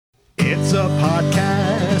It's a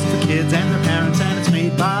podcast for kids and their parents, and it's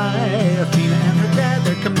made by Athena and her dad.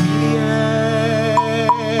 They're comedians.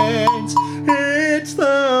 It's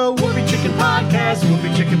the Whoopie Chicken Podcast,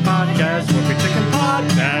 Whoopie Chicken Podcast, Whoopie Chicken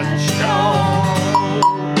Podcast Show.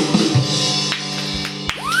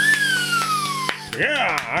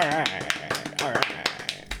 Yeah, all right.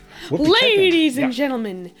 Ladies and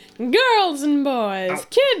gentlemen, girls and boys,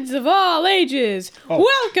 kids of all ages,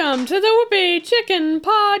 welcome to the Whoopie Chicken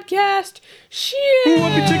Podcast Show.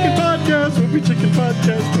 Whoopie Chicken Podcast, Whoopie Chicken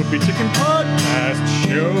Podcast, Whoopie Chicken Podcast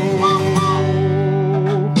Show.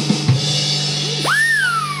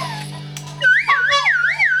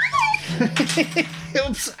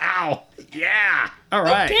 Oops, ow. Yeah. All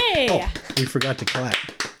right. Okay. Oh, we forgot to clap.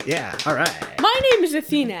 Yeah, all right. My name is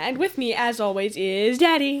Athena, and with me, as always, is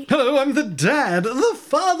Daddy. Hello, I'm the dad, the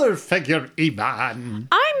father figure, Ivan.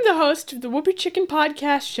 I'm the host of the Whoopie Chicken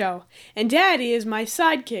Podcast Show, and Daddy is my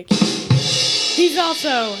sidekick. He's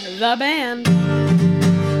also the band.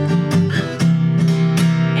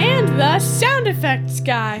 And the sound effects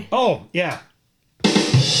guy. Oh, yeah.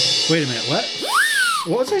 Wait a minute, what?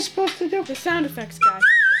 What was I supposed to do? The sound effects guy.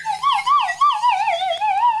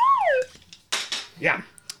 Yeah.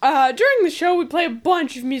 During the show, we play a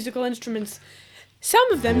bunch of musical instruments.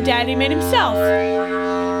 Some of them Daddy made himself.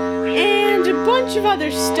 And a bunch of other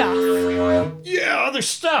stuff. Yeah, other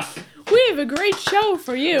stuff. We have a great show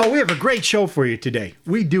for you. Oh, we have a great show for you today.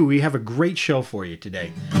 We do. We have a great show for you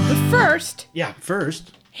today. But first... Yeah,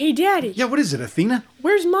 first. Hey, Daddy. Yeah, what is it, Athena?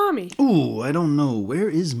 Where's Mommy? Ooh, I don't know. Where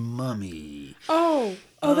is Mommy? Oh,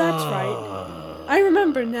 that's right. I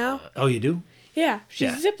remember now. Oh, you do? Yeah,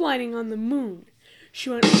 she's ziplining on the moon. She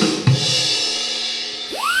went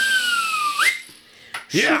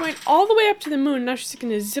all the way up to the moon. Now she's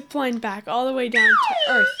going to zip line back all the way down to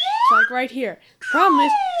Earth. So like right here. The problem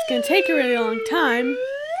is, it's going to take a really long time.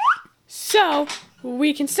 So,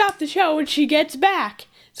 we can stop the show when she gets back.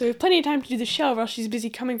 So we have plenty of time to do the show while she's busy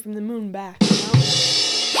coming from the moon back. You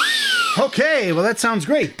know? Okay, well that sounds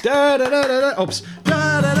great. Da da da da da. Oops.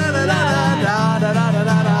 Da da da da da da da da da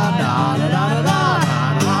da da da da.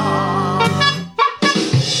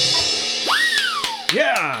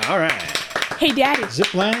 Yeah, all right. Hey, Daddy.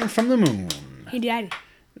 Ziplining from the moon. Hey, Daddy.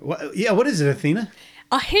 What is it, Athena?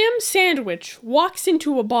 A ham sandwich walks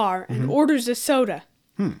into a bar and orders a soda.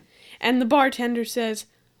 And the bartender says,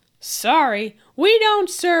 "Sorry, we don't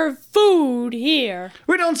serve food here."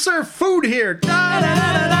 We don't serve food here. Da da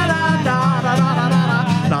da da da da da da da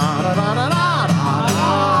da da da da.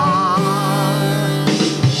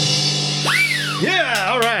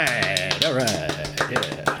 Yeah, all right. Yeah, all right.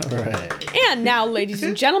 And now, ladies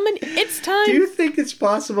and gentlemen, it's time. Do you think it's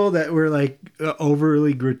possible that we're like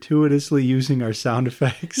overly gratuitously using our sound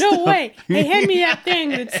effects? No way. Hey, hand me that thing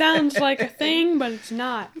that sounds like a thing, but it's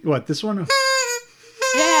not. What, this one? Yeah,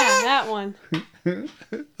 that one.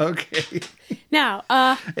 Okay. Now,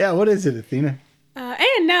 yeah, what is it, Athena?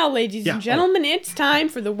 and now, ladies and gentlemen, it's time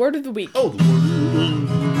for the word of the week. Oh, the word.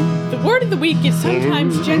 The word of the week is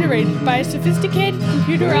sometimes generated by a sophisticated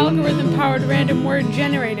computer algorithm-powered random word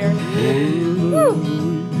generator.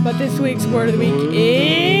 Woo. But this week's word of the week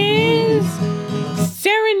is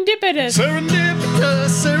serendipitous.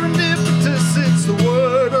 Serendipitous, it's the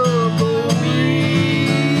word of the week.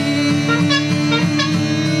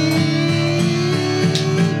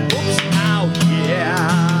 Oops, ow, yeah.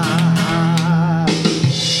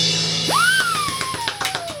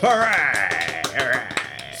 All right.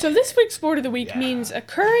 So this week's word of the week means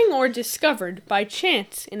occurring or discovered by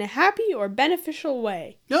chance in a happy or beneficial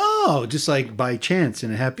way. Oh, just like by chance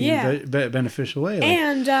in a happy and beneficial way. Like,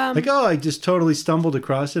 and I just totally stumbled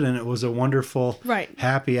across it and it was a wonderful,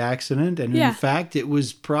 happy accident. And in fact, it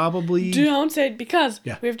was probably... Don't say it because we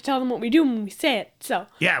have to tell them what we do when we say it. So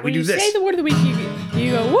we do this. When you say the word of the week,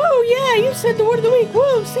 you go, woo, yeah, you said the word of the week.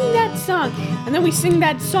 Woo, sing that song. And then we sing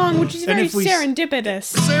that song, which is very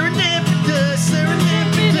serendipitous. Serendipitous,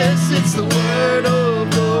 it's the word of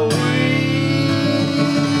the week.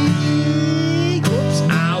 Oops,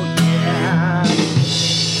 ow, yeah.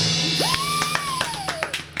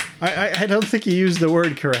 I don't think you used the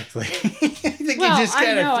word correctly. I think you just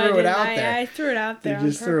kind of threw it out there. I threw it out there. You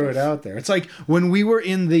just threw it out there. It's like when we were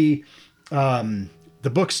in the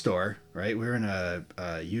bookstore, right? We were in a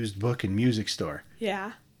used book and music store.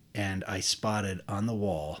 Yeah. And I spotted on the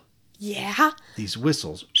wall. Yeah. These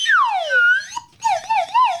whistles.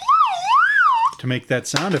 To make that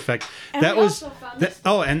sound effect. And that was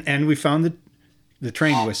and we found the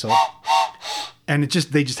train whistle. And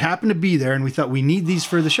they just happened to be there, and we thought we need these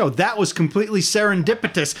for the show. That was completely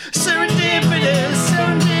serendipitous. Serendipitous,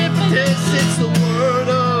 it's the word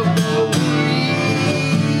of the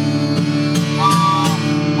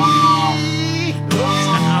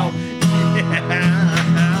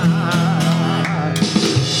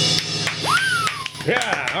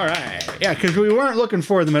Yeah, because we weren't looking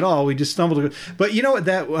for them at all. We just stumbled. But you know what?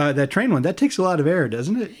 That train one, that takes a lot of air,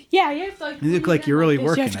 doesn't it? Yeah, you have to like. You look like you're really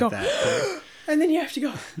working at that. And then you have to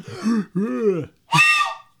go.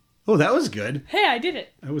 Oh, that was good. Hey, I did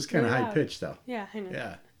it. That was kind of Really high loud. pitched, though. Yeah, hang on.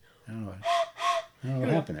 Yeah. I don't know what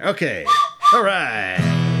happened there. Okay. All right.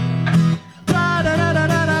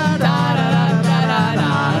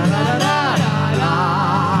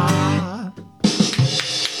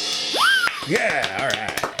 Yeah, all right.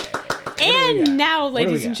 And now,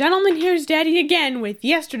 ladies and gentlemen, here's Daddy again with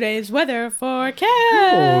yesterday's weather forecast.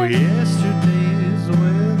 Oh, yesterday's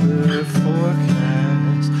weather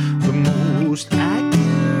forecast. The most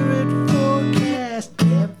accurate forecast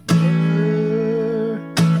ever.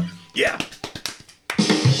 Yeah.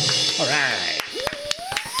 All right.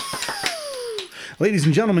 Ladies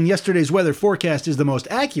and gentlemen, yesterday's weather forecast is the most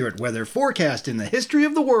accurate weather forecast in the history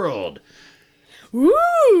of the world.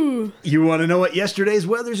 Woo! You want to know what yesterday's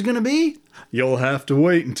weather's going to be? You'll have to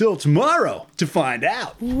wait until tomorrow to find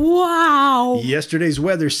out. Wow! Yesterday's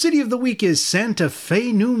weather city of the week is Santa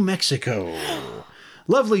Fe, New Mexico.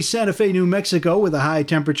 Lovely Santa Fe, New Mexico, with a high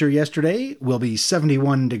temperature yesterday will be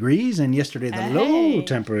 71 degrees, and yesterday the low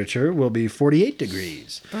temperature will be 48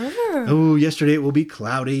 degrees. Oh, yesterday it will be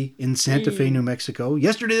cloudy in Santa Fe, New Mexico.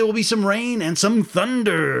 Yesterday there will be some rain and some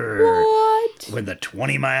thunder. What? With a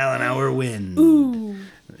 20-mile-an-hour wind. Ooh.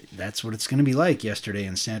 That's what it's going to be like yesterday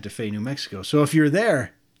in Santa Fe, New Mexico. So if you're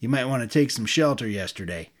there, you might want to take some shelter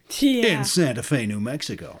yesterday in Santa Fe, New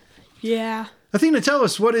Mexico. Yeah. Athena, tell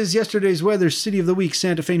us, what is yesterday's weather city of the week,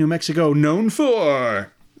 Santa Fe, New Mexico, known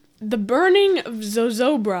for? The Burning of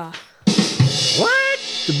Zozobra. What?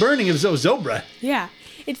 The Burning of Zozobra? Yeah.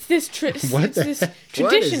 It's this tradition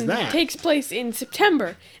that that takes place in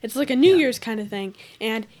September. It's like a New Year's kind of thing,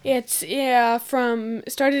 and it's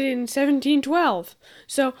started in 1712.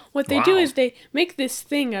 So what they do is they make this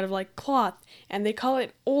thing out of like cloth, and they call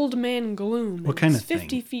it Old Man Gloom. What kind of thing?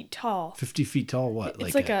 50 feet tall. 50 feet tall? What?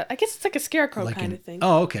 It's I guess it's like a scarecrow kind of thing.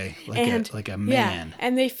 Oh, okay. Like a man. Yeah,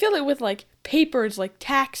 and they fill it with like papers, like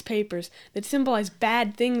tax papers that symbolize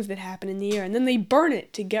bad things that happen in the year, and then they burn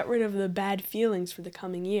it to get rid of the bad feelings for the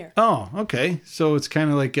coming year. Oh, okay. So it's kind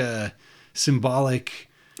of like a symbolic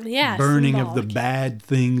burning of the bad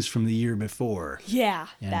things from the year before. Yeah,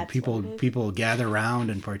 and that's people gather around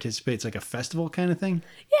and participate. It's like a festival kind of thing.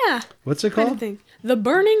 Yeah. What's it called? Kind of thing. The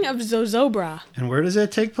Burning of Zozobra. And where does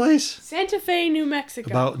that take place? Santa Fe, New Mexico.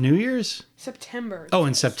 About New Year's? September. Oh,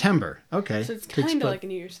 in September. Okay. So it's kind of like a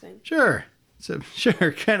New Year's thing. Sure. So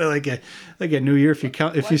sure, kind of like a New Year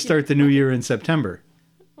if you start the new year in September.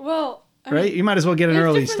 Well, right? You might as well get an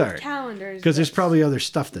early start. Calendars. Because there's probably other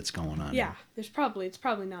stuff that's going on. Yeah, it's probably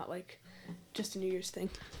not like just a New Year's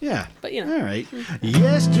thing. Yeah. But you know. All right.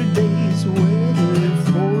 Yesterday's weather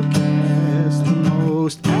forecast, the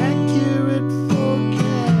most accurate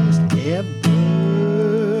forecast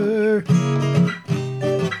ever.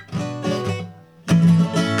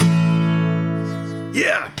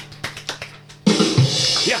 Yeah.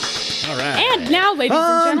 Yeah. All right. And now, ladies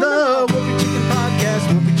and gentlemen, on the Whoopie Chicken Podcast,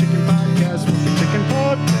 Whoopie Chicken Podcast, Whoopie Chicken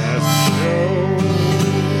Podcast Show.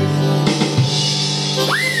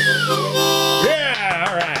 Yeah,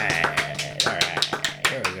 all right.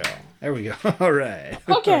 There we go. All right.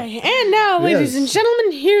 Okay, and now, ladies and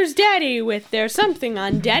gentlemen, here's Daddy with There's Something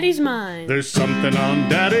on Daddy's Mind. There's something on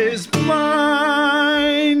Daddy's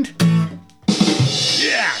mind.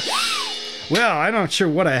 Yeah. Well, I'm not sure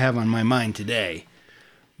what I have on my mind today,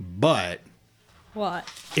 but... What?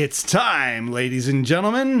 It's time, ladies and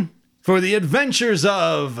gentlemen, for the Adventures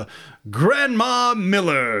of Grandma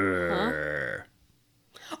Miller.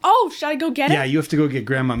 Huh? Oh, should I go get it? Yeah, you have to go get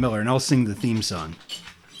Grandma Miller, and I'll sing the theme song.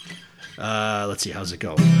 Let's see, how's it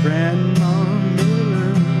go? Grandma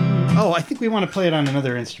Miller. Oh, I think we want to play it on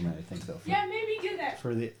another instrument, I think, though. Yeah, maybe do that.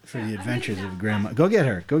 For the Adventures of Grandma. Go get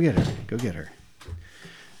her.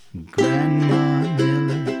 Grandma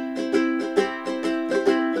Miller.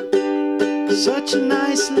 Such a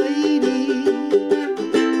nice lady,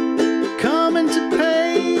 coming to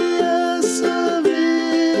pay us a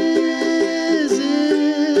visit.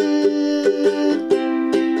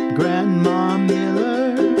 Grandma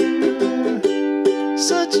Miller,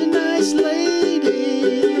 such a nice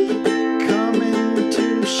lady, coming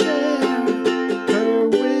to share her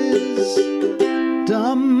wisdom.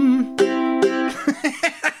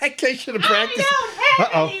 I should have practiced. I don't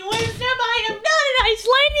have any wisdom. I am not a nice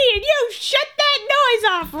lady, and you shut that noise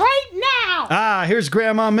off right now. Ah, here's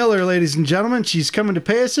Grandma Miller, ladies and gentlemen. She's coming to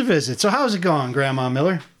pay us a visit. So how's it going, Grandma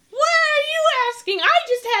Miller? Why are you asking? I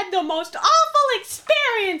just had the most awful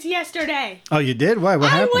experience yesterday. Oh, you did? Why? What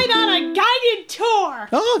happened? I went on a guided tour.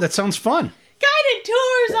 Oh, that sounds fun. Guided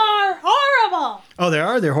tours are horrible. Oh, they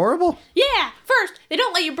are? They're horrible? Yeah, first, they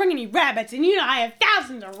don't let you bring any rabbits, and I have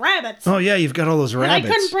thousands of rabbits. Oh, yeah, you've got all those rabbits. And I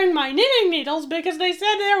couldn't bring my knitting needles because they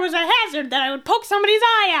said there was a hazard that I would poke somebody's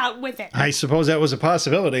eye out with it. I suppose that was a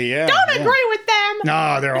possibility, yeah. Don't agree with them.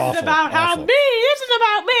 No, they're awful. This is about awful. This is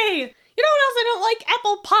about me. You know what else I don't like?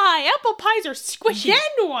 Apple pie. Apple pies are squishy.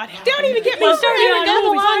 Then what? Don't even get me started on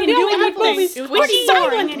apple pie. Movies. Squishy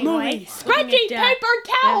silent anyway. Scratchy paper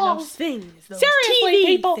towels. Seriously,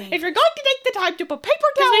 people, if you're going to take the time to put paper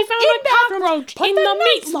towels they found in a cockroach put in the the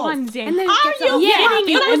meat meatloaf. ones in. And then Are you kidding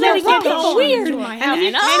me? and then it gets all weird. And my the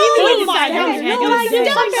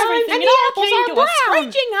apples are brown.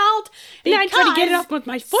 Screeching out. And I try to get it up with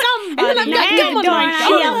my foot. And then I've got gum on my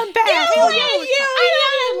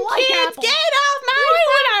You kids, get off my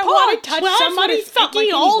foot. I want to touch somebody's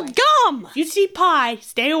sticky old gum. If you see pie,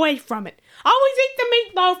 stay away from it. Always eat the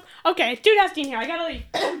meatloaf. Okay, it's too dusty in here. I gotta leave.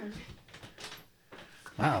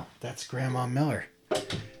 Wow, that's Grandma Miller.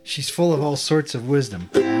 She's full of all sorts of wisdom.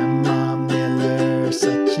 Grandma Miller,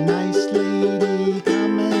 such a nice lady,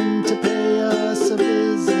 coming to pay us a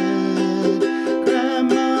visit.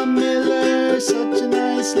 Grandma Miller, such a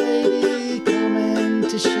nice lady, coming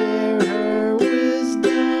to share her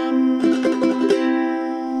wisdom.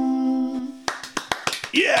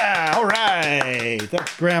 Yeah, all right.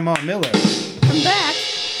 That's Grandma Miller. I'm back.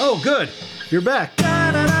 Oh, good. You're back.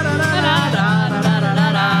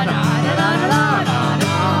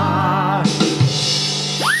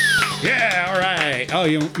 Yeah, all right. Oh,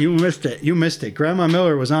 you missed it. You missed it. Grandma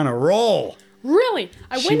Miller was on a roll. Really?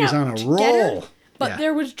 I went was out on a to roll. get her, but Yeah.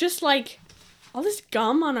 there was just like all this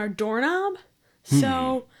gum on our doorknob,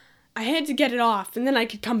 so I had to get it off, and then I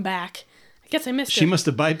could come back. I guess I missed She her. must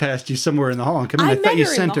have bypassed you somewhere in the hall and come in. I thought met you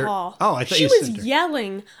her sent in her. the hall. Oh, I thought she you was sent her.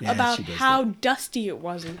 yelling Yeah, about she does how dusty it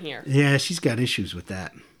was in here. Yeah, she's got issues with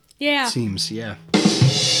that. Yeah. Seems, yeah.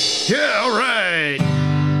 Yeah, all right.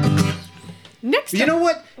 Next You up- know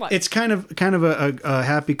what? What? It's kind of a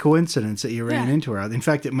happy coincidence that you ran Yeah. into her. In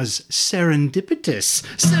fact, it was serendipitous.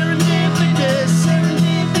 Serendipitous,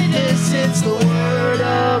 serendipitous. It's the word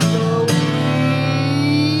of the week.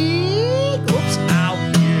 Oops. Ow.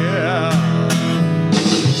 Yeah.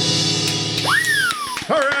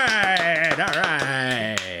 All right. All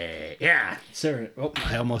right. Yeah. Sarah. Oh,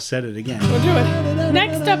 I almost said it again. We'll do it.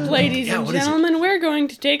 Next up, ladies Yeah, and what is it? gentlemen, we're going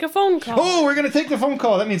to take a phone call. Oh, we're going to take the phone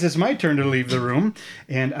call. That means it's my turn to leave the room.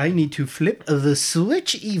 And I need to flip the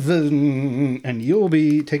switch even. And you'll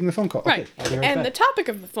be taking the phone call. Right. Okay, I'll be right And back. the topic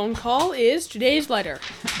of the phone call is today's letter.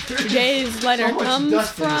 Today's letter So much comes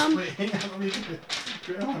dust in this from... place. Hang on, let me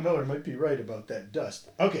Grandma Miller might be right about that dust.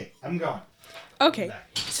 Okay, I'm gone. Okay,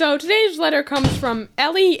 so today's letter comes from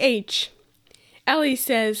Ellie H. Ellie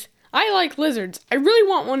says, I like lizards. I really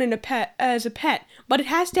want one as a pet, but it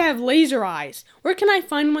has to have laser eyes. Where can I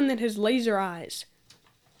find one that has laser eyes?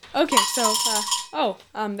 Okay, so,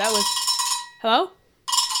 that was... Hello?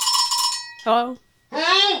 Hello?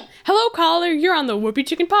 Hello? Hello, caller. You're on the Whoopie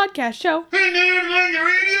Chicken Podcast Show. Hey, man, I'm on the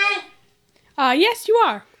radio? Yes, you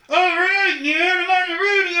are. All right, man, I'm on the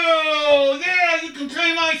radio. Yeah, you can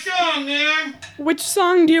play my song, man. Which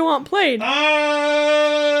song do you want played?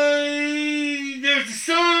 There's a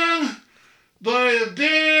song by a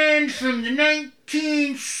band from the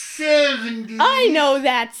 1970s. I know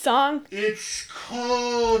that song. It's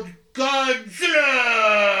called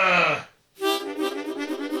Godzilla.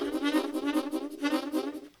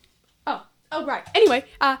 Oh, right. Anyway,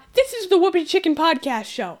 this is the Whoopie Chicken Podcast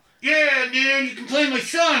Show. Yeah, man, you can play my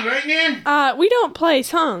song, right, man? We don't play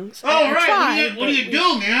songs. Oh, right. Try, What do you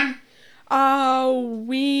do, man?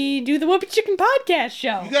 We do the Whoopie Chicken Podcast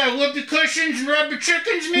Show. You gotta whoop the cushions and rub the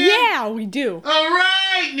chickens, man? Yeah, we do. All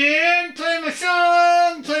right, man. Play my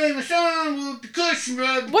song, whoop the cushion,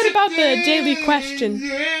 rub the What about the chickens. daily question?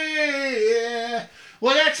 Yeah.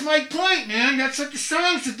 Well, that's my point, man. That's what the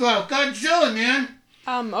song's about. Godzilla, man.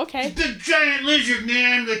 Okay. Big giant lizard,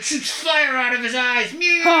 man, that shoots fire out of his eyes.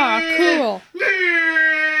 Cool.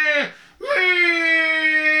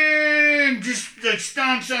 Just like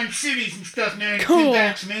stomps on cities and stuff, man. He Cool. came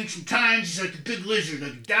back from ancient times. He's like a big lizard,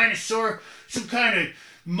 like a dinosaur, some kind of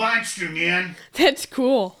monster, man. That's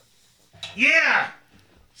cool. Yeah.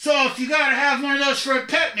 So if you gotta have one of those for a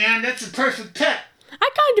pet, man, that's a perfect pet. I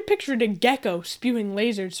kind of pictured a gecko spewing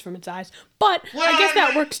lasers from its eyes, but I guess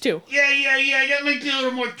that works too. Yeah. That might be a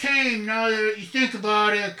little more tame now that you think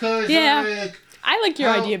about it, cause Yeah. I like your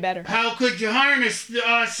idea better. How could you harness the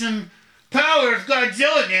awesome power of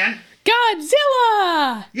Godzilla, man?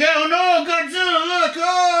 Godzilla! Yeah, oh no, Godzilla, look!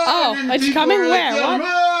 Oh, and then the it's people coming are where? yelling, What?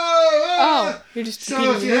 Oh, You're just So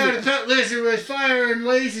being if you had a lizard. pet lizard with fire and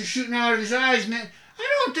lasers shooting out of his eyes, man,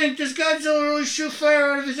 I don't think this Godzilla really shoot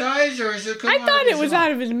fire out of his eyes, or is it coming I thought it was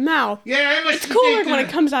out of his mouth. Yeah, I must It's be cooler thinking when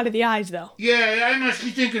it comes out of the eyes, though. Yeah, I must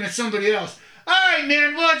be thinking of somebody else. All right,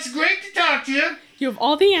 man. Well, it's great to talk to you. You have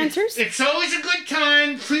all the answers. It's always a good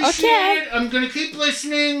time. Appreciate it. I'm going to keep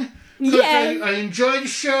listening. Yay. I enjoy the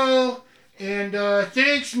show. And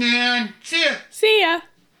thanks, man. See ya. See ya.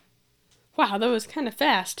 Wow, that was kind of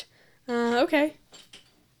fast. Okay.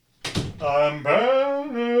 I'm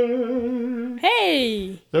back.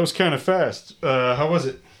 Hey. That was kind of fast. How was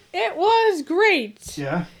it? It was great.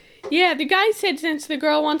 Yeah. Yeah, the guy said since the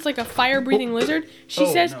girl wants like a fire-breathing lizard, she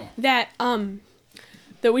says that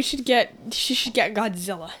she should get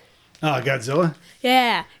Godzilla. Oh, Godzilla?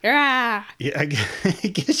 Yeah. Yeah. Yeah, I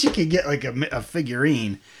guess you could get like a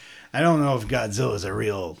figurine. I don't know if Godzilla's a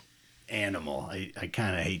real animal. I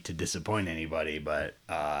kind of hate to disappoint anybody, but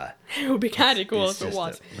It would be kind of cool if it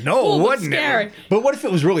was. No, Cool, it but wouldn't. scary. But what if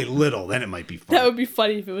it was really little? Then it might be fun. That would be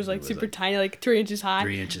funny if it was like super tiny, like 3 inches high.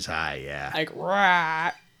 3 inches high, yeah. Like,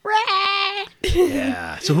 rah.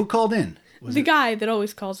 Yeah. So who called in? Was The guy that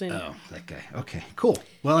always calls in. Oh, that guy. Okay, cool.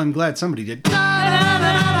 Well, I'm glad somebody did.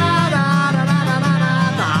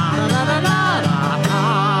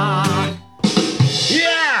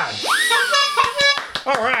 Yeah!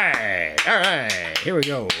 All right. Here we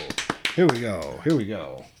go.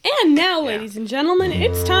 And now, ladies and gentlemen,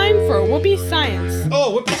 it's time for Whoopie Science.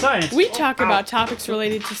 Oh, Whoopie Science. We talk about topics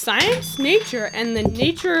related to science, nature, and the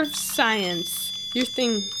nature of science. Your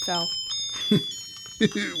thing fell.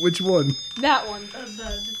 Which one? That one.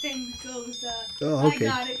 The thing goes, Oh, okay. I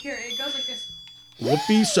got it. Here, it goes like this.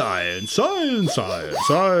 Whoopie Science. Right.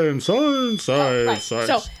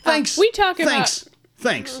 So, Thanks. we talk about...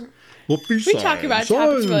 Thanks. Whoopie We Science.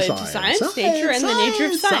 talks related to science, nature, and the nature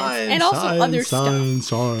of science, and also other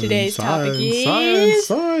stuff. Today's topic is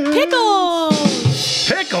pickles.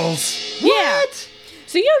 Pickles? Yeah. What?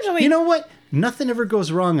 So usually... You know what? Nothing ever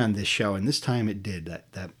goes wrong on this show, and this time it did.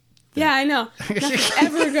 Yeah, I know. Nothing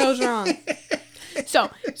ever goes wrong. So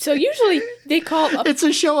usually they call up... It's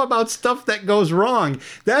a show about stuff that goes wrong.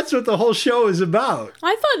 That's what the whole show is about.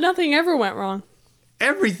 I thought nothing ever went wrong.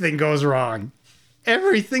 Everything goes wrong.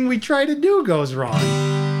 Everything we try to do goes wrong.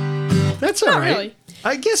 That's all Not right. really.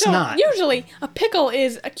 I guess So not. usually a pickle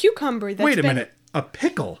is a cucumber that's Wait a minute. A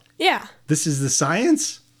pickle? Yeah. This is the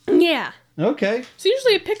science? Yeah. Okay. So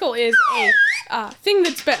usually a pickle is a thing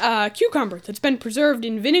that's been cucumber that's been preserved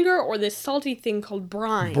in vinegar or this salty thing called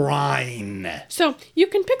brine. Brine. So you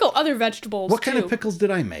can pickle other vegetables What kind too. of pickles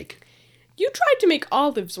did I make? You tried to make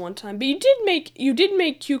olives one time, but you did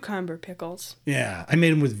make cucumber pickles. Yeah, I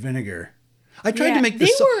made them with vinegar. I tried Yeah, to make the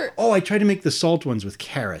they were- I tried to make the salt ones with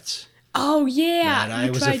carrots. Oh yeah, And I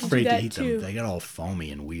you was tried afraid to, do to that eat too. them. They got all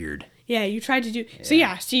foamy and weird. Yeah, you tried to do. So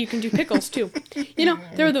yeah, you can do pickles too. You know,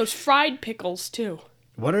 there are those fried pickles too.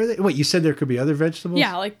 What are they? Wait, you said there could be other vegetables?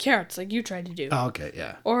 Yeah, like carrots, like you tried to do. Oh, okay,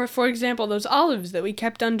 yeah. Or, for example, those olives that we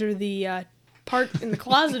kept under the part in the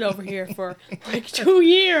closet over here for like 2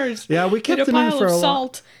 years. Yeah, we kept With a them in pile for of a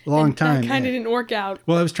salt. long and time. That kind of yeah. didn't work out.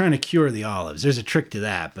 Well, I was trying to cure the olives. There's a trick to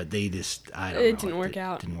that, but they just, I don't know. It didn't work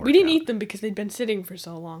out. Didn't work We didn't out. eat them because they'd been sitting for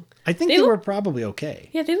so long. I think They they look- were probably okay.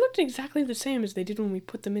 Yeah, they looked exactly the same as they did when we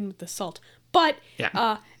put them in with the salt. But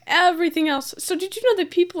Yeah. everything else. So did you know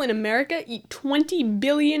that people in America eat 20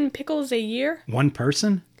 billion pickles a year? One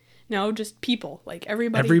person? No, just people. Like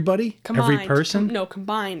everybody. Everybody? Combined. Every person? No,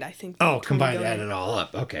 combined, I think. Oh, 20 combined, billion. add it all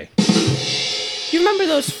up. Okay. You remember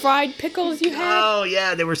those fried pickles you had? Oh,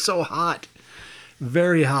 yeah, they were so hot.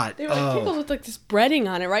 Very hot. They were like pickles with like this breading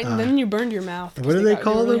on it, right? And then you burned your mouth. What do they got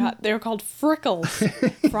call them? hot. They were called frickles.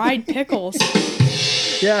 Fried pickles.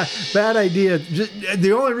 Yeah, bad idea.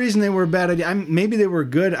 The only reason they were a bad idea, maybe they were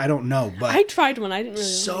good, I don't know, but I tried one. I didn't really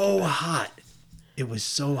so like hot. It was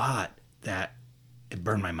so hot that it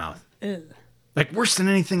burned my mouth. it. Ugh. Like worse than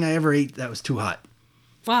anything I ever ate that was too hot.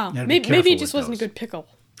 Wow. gotta be Maybe careful it just with wasn't a those. good pickle.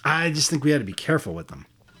 I just think we had to be careful with them.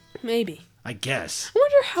 Maybe. I guess. I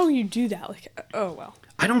wonder how you do that. Like, oh well.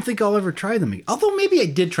 I don't think I'll ever try them again. Although maybe I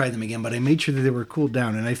did try them again, but I made sure that they were cooled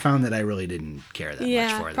down, and I found that I really didn't care that much for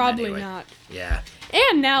Yeah, them probably anyway. not. Yeah.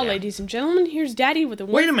 And now, ladies and gentlemen, here's Daddy with a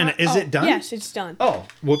Wait a minute, is it done? Yes, it's done. Oh,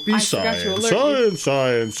 Whoopie I forgot to alert you.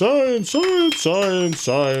 Science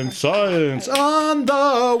on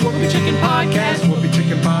the Whoopie Chicken Podcast, Whoopie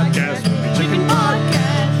Chicken Podcast, Whoopie Chicken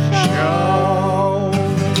Podcast Show.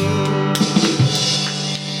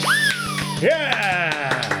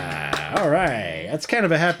 Yeah! All right. That's kind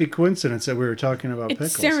of a happy coincidence that we were talking about It's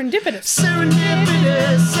pickles. serendipitous.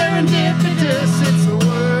 Serendipitous, it's the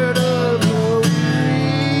word of the week.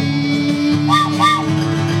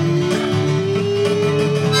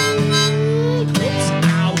 Oops,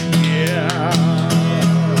 ow,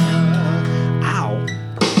 yeah.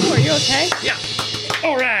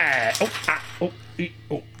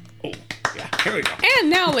 Here we go. And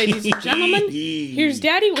now, ladies and gentlemen, here's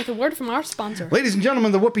Daddy with a word from our sponsor. Ladies and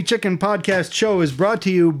gentlemen, the Whoopie Chicken Podcast Show is brought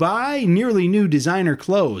to you by nearly new designer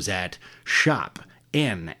clothes at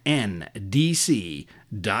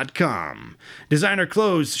shopnndc.com. Designer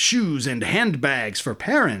clothes, shoes, and handbags for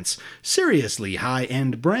parents. Seriously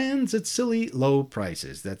high-end brands at silly low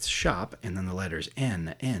prices. That's shop, and then the letters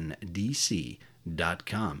nndc.com.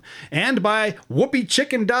 And by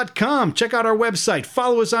whoopiechicken.com. Check out our website.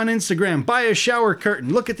 Follow us on Instagram. Buy a shower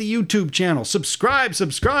curtain. Look at the YouTube channel. Subscribe.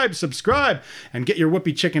 And get your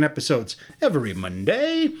Whoopie Chicken episodes every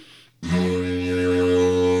Monday.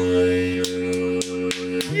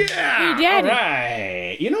 Yeah. Hey, Daddy. All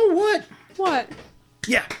right. You know what? What?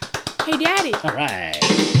 Yeah. Hey, Daddy. All right.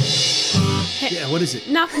 Yeah, what is it?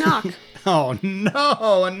 Knock, knock. Oh,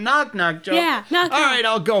 no. A knock-knock joke. Yeah, knock, All knock. right,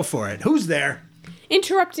 I'll go for it. Who's there?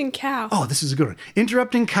 Interrupting cow. Oh, this is a good one.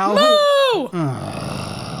 Interrupting cow. Moo!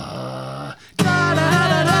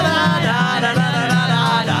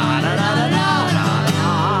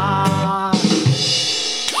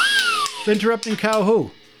 Interrupting cow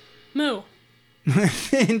who? Moo.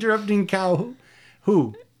 Interrupting cow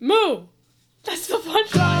who? Moo. That's the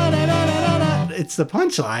punchline. It's the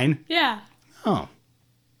punchline. Yeah. Oh.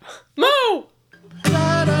 Moo!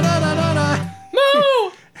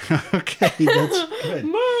 Moo! Okay, that's good.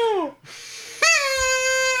 Moo!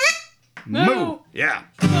 Moo. Yeah.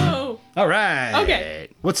 Moo! All right. Okay.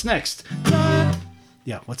 What's next?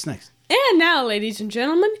 Yeah, what's next? And now, ladies and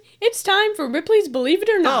gentlemen, it's time for Ripley's Believe It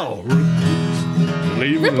or Not. Oh.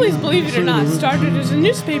 Ripley's Believe It or Not started as a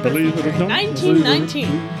newspaper feature in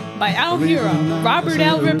 1919 by our hero, Robert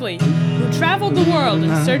L. Ripley, who traveled the world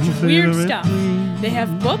in search of weird stuff. They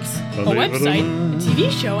have books, a website, a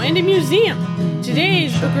TV show, and a museum.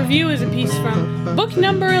 Today's book review is a piece from book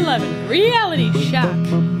number 11, Reality Shock.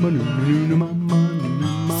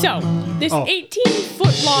 So, this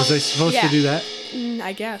 18-foot long... Was I supposed to do that?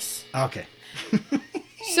 I guess. Okay.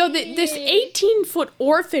 So this 18-foot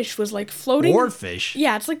oarfish was like floating. Oarfish?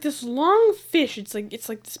 Yeah, it's like this long fish. It's like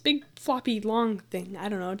this big floppy long thing. I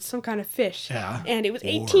don't know. It's some kind of fish. Yeah. And it was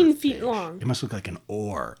 18 feet Oarfish. long. It must look like an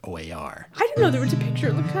oar, O-A-R. I don't know. There was a picture.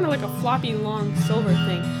 It looked kind of like a floppy long silver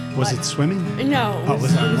thing. Was it swimming? No. Oh, it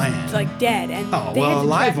was on land. Like dead. And Oh, they had well, a to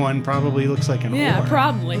live try- one probably looks like an Yeah, oar.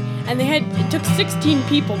 probably. And it took 16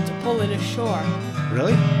 people to pull it ashore.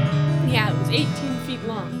 Really? Yeah, it was 18 feet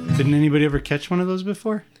long. Didn't anybody ever catch one of those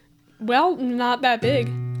before? Well, not that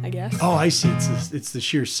big, I guess. Oh, I see. It's the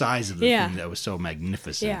sheer size of the Yeah. thing that was so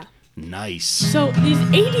magnificent. Yeah. Nice. So these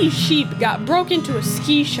 80 sheep got broke into a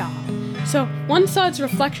ski shop. So one saw its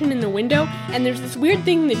reflection in the window, and there's this weird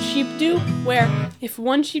thing that sheep do where if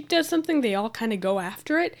one sheep does something, they all kind of go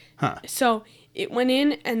after it. Huh. So it went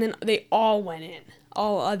in, and then they all went in.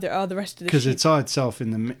 All the rest of the Because sheep. it saw itself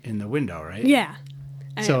in the window, right? Yeah.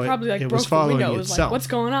 And So it probably it broke was the following window. It was itself. like, what's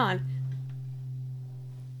going on?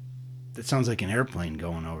 That sounds like an airplane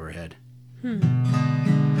going overhead.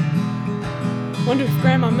 Wonder if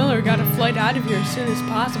Grandma Miller got a flight out of here as soon as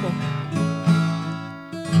possible.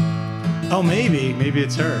 Oh, maybe. Maybe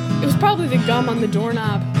it's her. It was probably the gum on the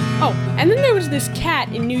doorknob. Oh, and then there was this cat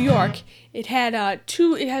in New York. It had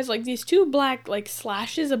it has like these two black like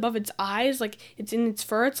slashes above its eyes, like it's in its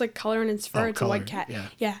fur. It's like color in its fur. Oh, it's color, a white cat.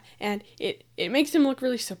 yeah. And it makes him look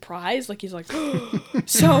really surprised, like he's like.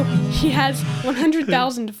 So he has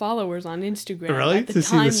 100,000 followers on Instagram. Really? At the To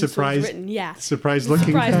see time the this was surprise- written. Yeah. Surprise The looking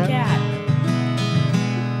surprise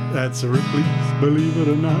cat? That's a Ripley's Believe It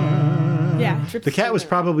or Not. Yeah. it's The cat was Ripley's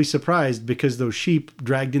probably surprised because those sheep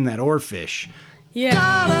dragged in that oarfish. Yeah.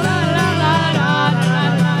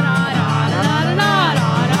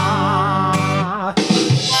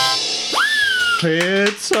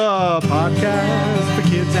 It's a podcast for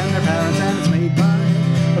kids and their parents, and it's made by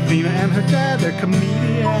Athena and her dad. They're comedians.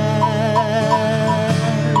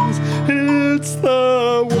 It's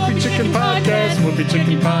the Whoopie Chicken Podcast, Whoopie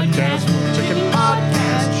Chicken Podcast, Whoopie Chicken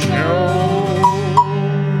Podcast Show.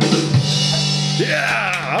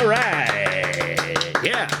 Yeah, all right.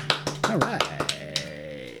 Yeah, all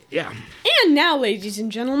right. Yeah. And now, ladies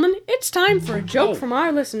and gentlemen, it's time for a joke from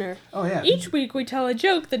our listener. Oh, yeah. Each week we tell a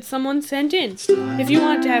joke that someone sent in. If you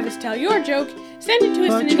want to have us tell your joke, send it to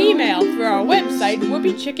us in an email through our website,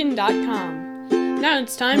 whoopiechicken.com. Now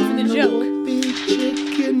it's time for the joke.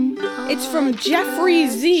 It's from Jeffrey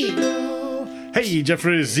Z. Hey,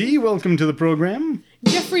 Jeffrey Z, welcome to the program.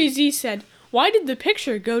 Jeffrey Z said, "Why did the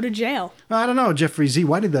picture go to jail?" I don't know, Jeffrey Z,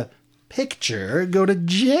 why did the picture go to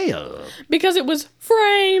jail? Because it was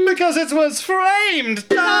framed. Because it was framed.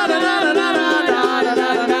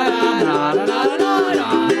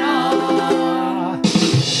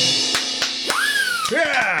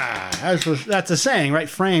 Yeah. that's a saying, right?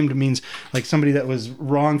 Framed means like somebody that was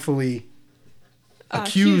wrongfully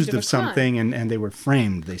accused of something and they were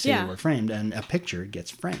framed. They say they were framed, and a picture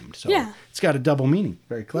gets framed. So it's got a double meaning.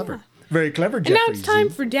 Very clever. Yeah. Very clever, Jeffrey. And now it's time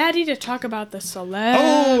for Daddy to talk about the celebrity.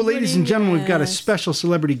 Oh, ladies and gentlemen, we've got a special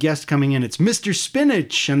celebrity guest coming in. It's Mr.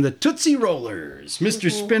 Spinach and the Tootsie Rollers.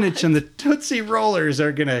 Mr. Spinach and the Tootsie Rollers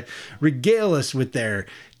are going to regale us with their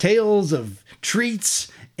tales of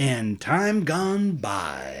treats and time gone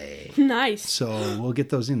by. Nice. So we'll get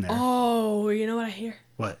those in there. Oh, you know what I hear?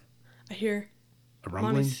 What? I hear a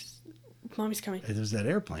rumbling. Mommy's coming. It was that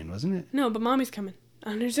airplane, wasn't it? No, but Mommy's coming.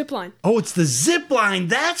 On her zip line. Oh, it's the zip line.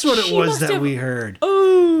 That's what it was that we heard.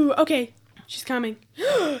 Oh, okay. She's coming.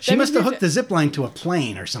 She must have hooked the zip line to a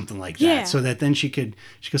plane or something like that. Yeah. So that then she goes,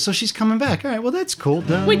 so she's coming back. All right, well, that's cool.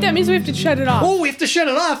 Wait, that means we have to shut it off. Oh, we have to shut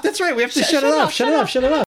it off. That's right. We have to shut it off. Shut it off.